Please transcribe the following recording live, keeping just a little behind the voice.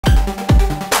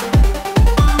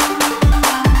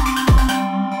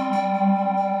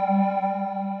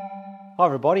Hi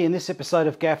everybody, in this episode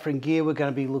of Gaffer and Gear we're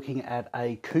going to be looking at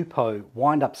a Kupo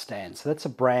wind-up stand. So that's a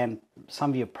brand some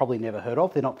of you have probably never heard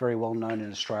of. They're not very well known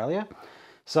in Australia.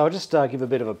 So I'll just give a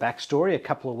bit of a backstory. A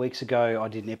couple of weeks ago I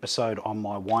did an episode on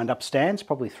my wind-up stands,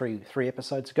 probably three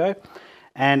episodes ago.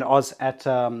 And I was at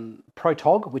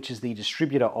ProTog, which is the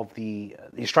distributor of the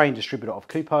Australian distributor of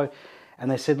Kupo. And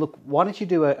they said, look, why don't you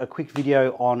do a quick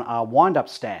video on our wind-up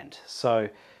stand? So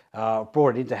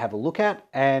brought it in to have a look at,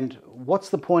 and what's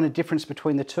the point of difference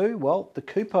between the two? Well, the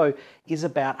Kupo is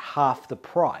about half the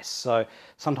price, so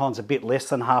sometimes a bit less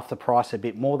than half the price, a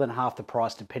bit more than half the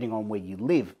price depending on where you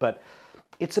live, but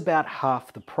it's about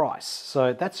half the price,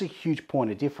 so that's a huge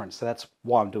point of difference. So that's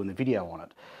why I'm doing the video on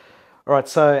it. Alright,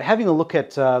 so having a look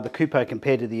at the Kupo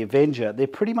compared to the Avenger, they're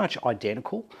pretty much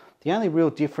identical. The only real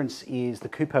difference is the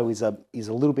Kupo is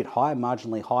a little bit higher,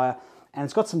 marginally higher, and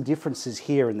it's got some differences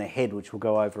here in the head, which we'll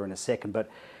go over in a second, but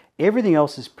everything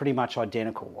else is pretty much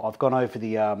identical. I've gone over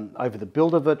the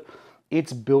build of it.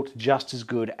 It's built just as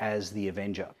good as the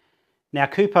Avenger. Now,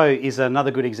 Kupo is another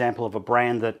good example of a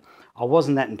brand that I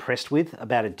wasn't that impressed with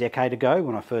about a decade ago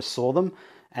when I first saw them,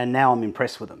 and now I'm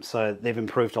impressed with them. So they've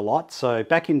improved a lot. So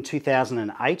back in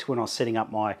 2008, when I was setting up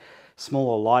my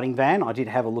smaller lighting van, I did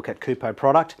have a look at Kupo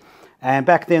product. And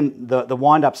back then, the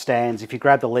wind-up stands, if you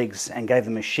grabbed the legs and gave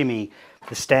them a shimmy,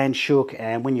 the stand shook,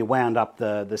 and when you wound up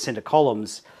the center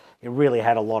columns, it really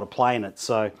had a lot of play in it.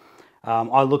 So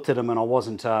I looked at them and I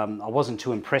wasn't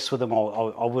too impressed with them.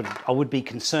 I would be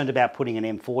concerned about putting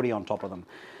an M40 on top of them.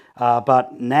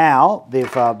 But now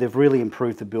they've really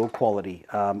improved the build quality.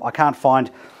 I can't find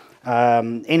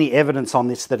any evidence on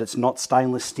this that it's not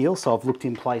stainless steel. So I've looked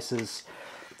in places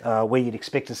where you'd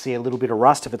expect to see a little bit of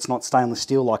rust if it's not stainless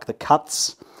steel, like the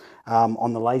cuts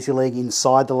on the lazy leg,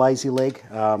 inside the lazy leg.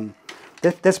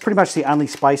 That's pretty much the only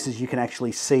spaces you can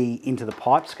actually see into the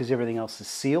pipes because everything else is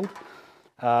sealed.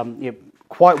 Yeah,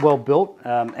 quite well built,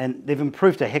 and they've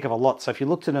improved a heck of a lot. So if you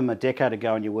looked at them a decade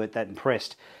ago and you weren't that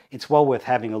impressed, it's well worth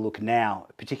having a look now,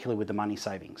 particularly with the money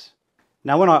savings.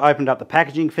 Now, when I opened up the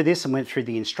packaging for this and went through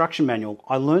the instruction manual,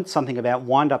 I learned something about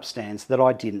wind-up stands that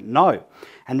I didn't know.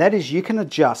 And that is you can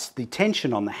adjust the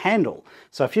tension on the handle.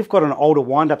 So if you've got an older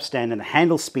wind-up stand and the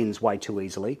handle spins way too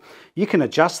easily, you can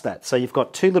adjust that. So you've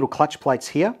got two little clutch plates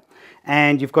here,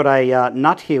 and you've got a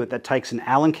nut here that takes an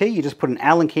Allen key. You just put an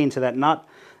Allen key into that nut,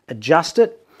 adjust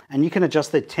it, and you can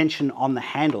adjust the tension on the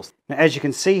handles. Now, as you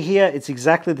can see here, it's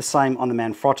exactly the same on the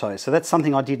Manfrotto. So that's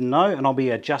something I didn't know, and I'll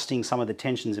be adjusting some of the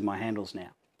tensions in my handles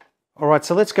now. All right,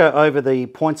 so let's go over the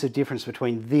points of difference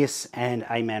between this and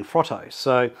a Manfrotto.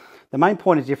 So the main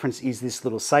point of difference is this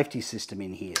little safety system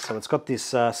in here. So it's got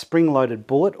this spring-loaded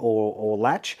bullet or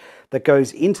latch that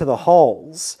goes into the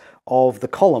holes of the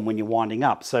column when you're winding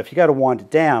up. So if you go to wind it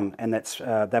down and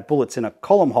that bullet's in a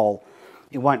column hole,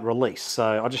 it won't release. So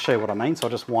I'll just show you what I mean. So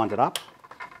I'll just wind it up.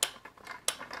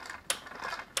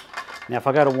 Now if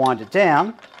I go to wind it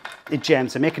down, it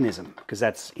jams the mechanism because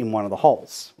that's in one of the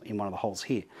holes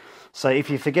here. So if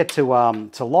you forget to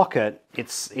lock it,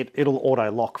 it'll auto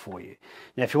lock for you.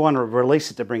 Now if you want to release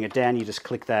it to bring it down, you just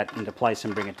click that into place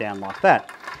and bring it down like that.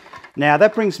 Now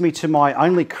that brings me to my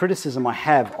only criticism I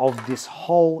have of this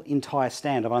whole entire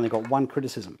stand. I've only got one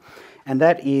criticism, and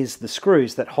that is the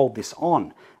screws that hold this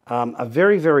on are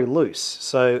very, very loose.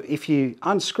 So if you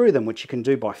unscrew them, which you can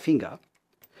do by finger,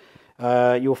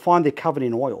 you'll find they're covered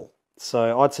in oil.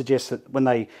 So I'd suggest that when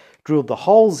they drilled the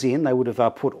holes in, they would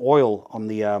have put oil on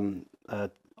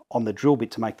the drill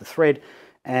bit to make the thread,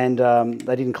 and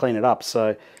they didn't clean it up.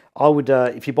 So I would,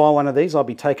 if you buy one of these, I'll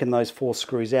be taking those 4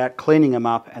 screws out, cleaning them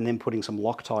up, and then putting some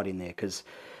Loctite in there, because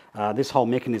this whole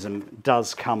mechanism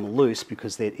does come loose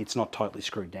because it's not totally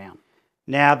screwed down.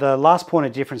 Now, the last point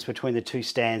of difference between the two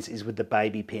stands is with the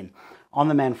baby pin. On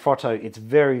the Manfrotto, it's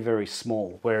very, very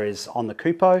small, whereas on the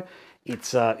Kupo,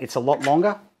 it's a lot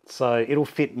longer, so it'll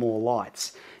fit more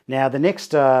lights. Now, the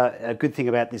next good thing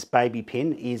about this baby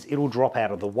pin is it'll drop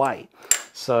out of the way.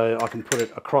 So I can put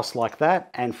it across like that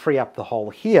and free up the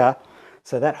hole here,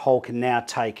 so that hole can now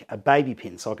take a baby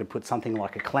pin. So I could put something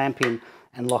like a clamp in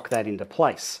and lock that into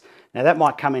place. Now that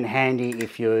might come in handy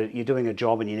if you're doing a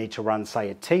job and you need to run, say,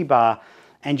 a T-bar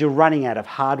and you're running out of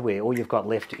hardware. All you've got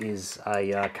left is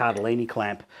a Cardellini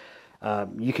clamp.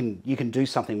 You can do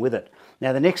something with it.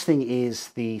 Now the next thing is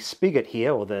the spigot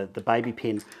here, or the baby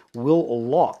pin, will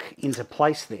lock into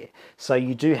place there. So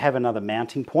you do have another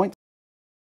mounting point.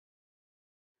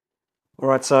 All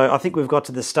right, so I think we've got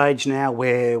to the stage now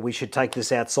where we should take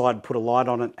this outside, put a light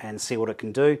on it and see what it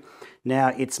can do. Now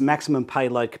its maximum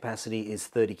payload capacity is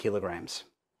 30 kilograms.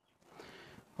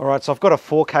 All right, so I've got a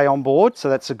 4K on board, so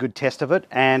that's a good test of it.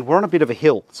 And we're on a bit of a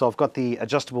hill, so I've got the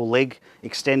adjustable leg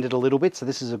extended a little bit, so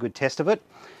this is a good test of it.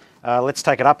 Let's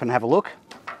take it up and have a look.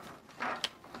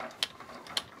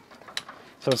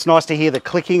 So it's nice to hear the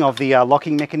clicking of the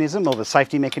locking mechanism or the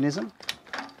safety mechanism.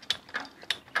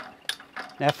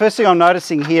 Now, first thing I'm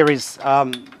noticing here is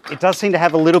it does seem to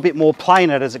have a little bit more play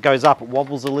in it as it goes up. It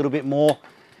wobbles a little bit more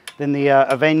than the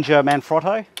Avenger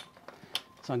Manfrotto.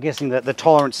 So I'm guessing that the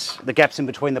tolerance, the gaps in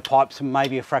between the pipes are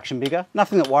maybe a fraction bigger.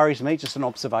 Nothing that worries me, just an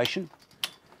observation.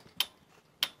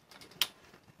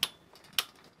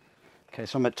 Okay,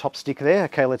 so I'm at top stick there.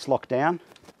 Okay, let's lock down.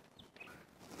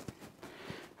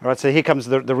 All right, so here comes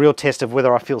the real test of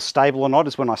whether I feel stable or not,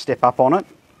 is when I step up on it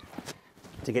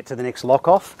to get to the next lock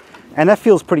off. And that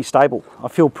feels pretty stable. I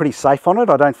feel pretty safe on it.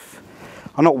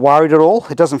 I'm not worried at all.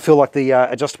 It doesn't feel like the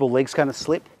adjustable leg's going to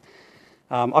slip.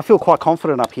 I feel quite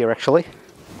confident up here, actually.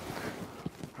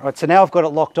 All right, so now I've got it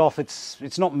locked off.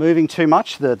 It's not moving too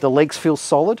much. The legs feel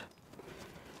solid.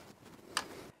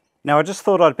 Now I just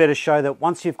thought I'd better show that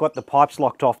once you've got the pipes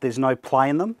locked off, there's no play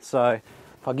in them. So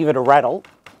if I give it a rattle,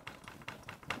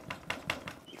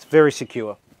 it's very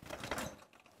secure.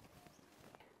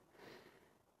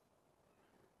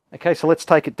 Okay, so let's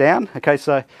take it down. Okay,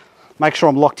 so make sure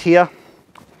I'm locked here.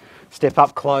 Step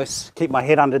up close, keep my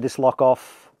head under this lock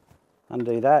off,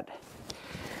 undo that.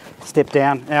 Step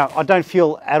down. Now, I don't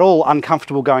feel at all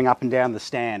uncomfortable going up and down the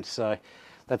stand, so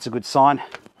that's a good sign.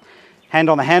 Hand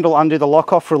on the handle, undo the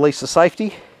lock off, release the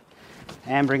safety,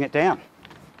 and bring it down.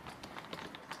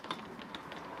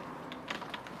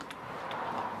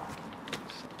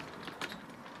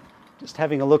 Just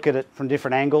having a look at it from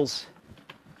different angles.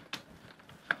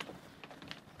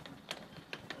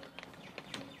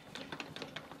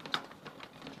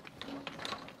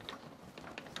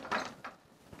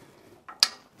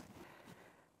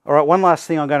 All right, one last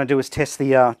thing I'm going to do is test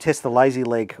the lazy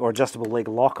leg or adjustable leg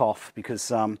lock off,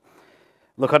 because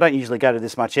look, I don't usually go to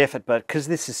this much effort, but because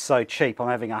this is so cheap, I'm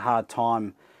having a hard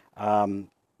time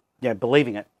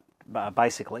believing it,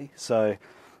 basically. So,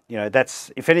 you know, that's,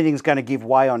 if anything's going to give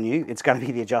way on you, it's going to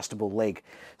be the adjustable leg.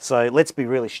 So let's be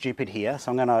really stupid here.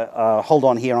 So I'm going to hold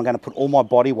on here. I'm going to put all my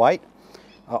body weight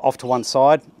off to one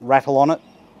side, rattle on it.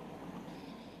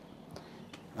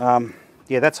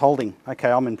 Yeah, that's holding. Okay,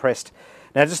 I'm impressed.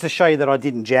 Now, just to show you that I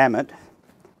didn't jam it,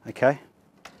 okay,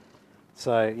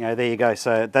 so, you know, there you go.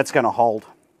 So that's going to hold.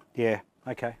 Yeah,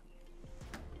 okay.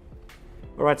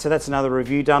 All right, so that's another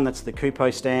review done. That's the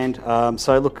Kupo stand.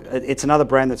 So look, it's another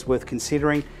brand that's worth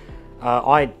considering.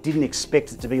 I didn't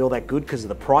expect it to be all that good because of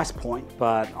the price point,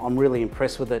 but I'm really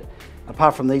impressed with it.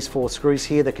 Apart from these 4 screws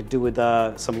here that could do with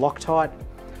some Loctite,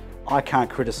 I can't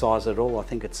criticise it at all. I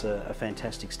think it's a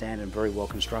fantastic stand and very well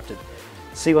constructed.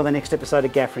 See you on the next episode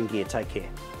of Gaffer and Gear. Take care.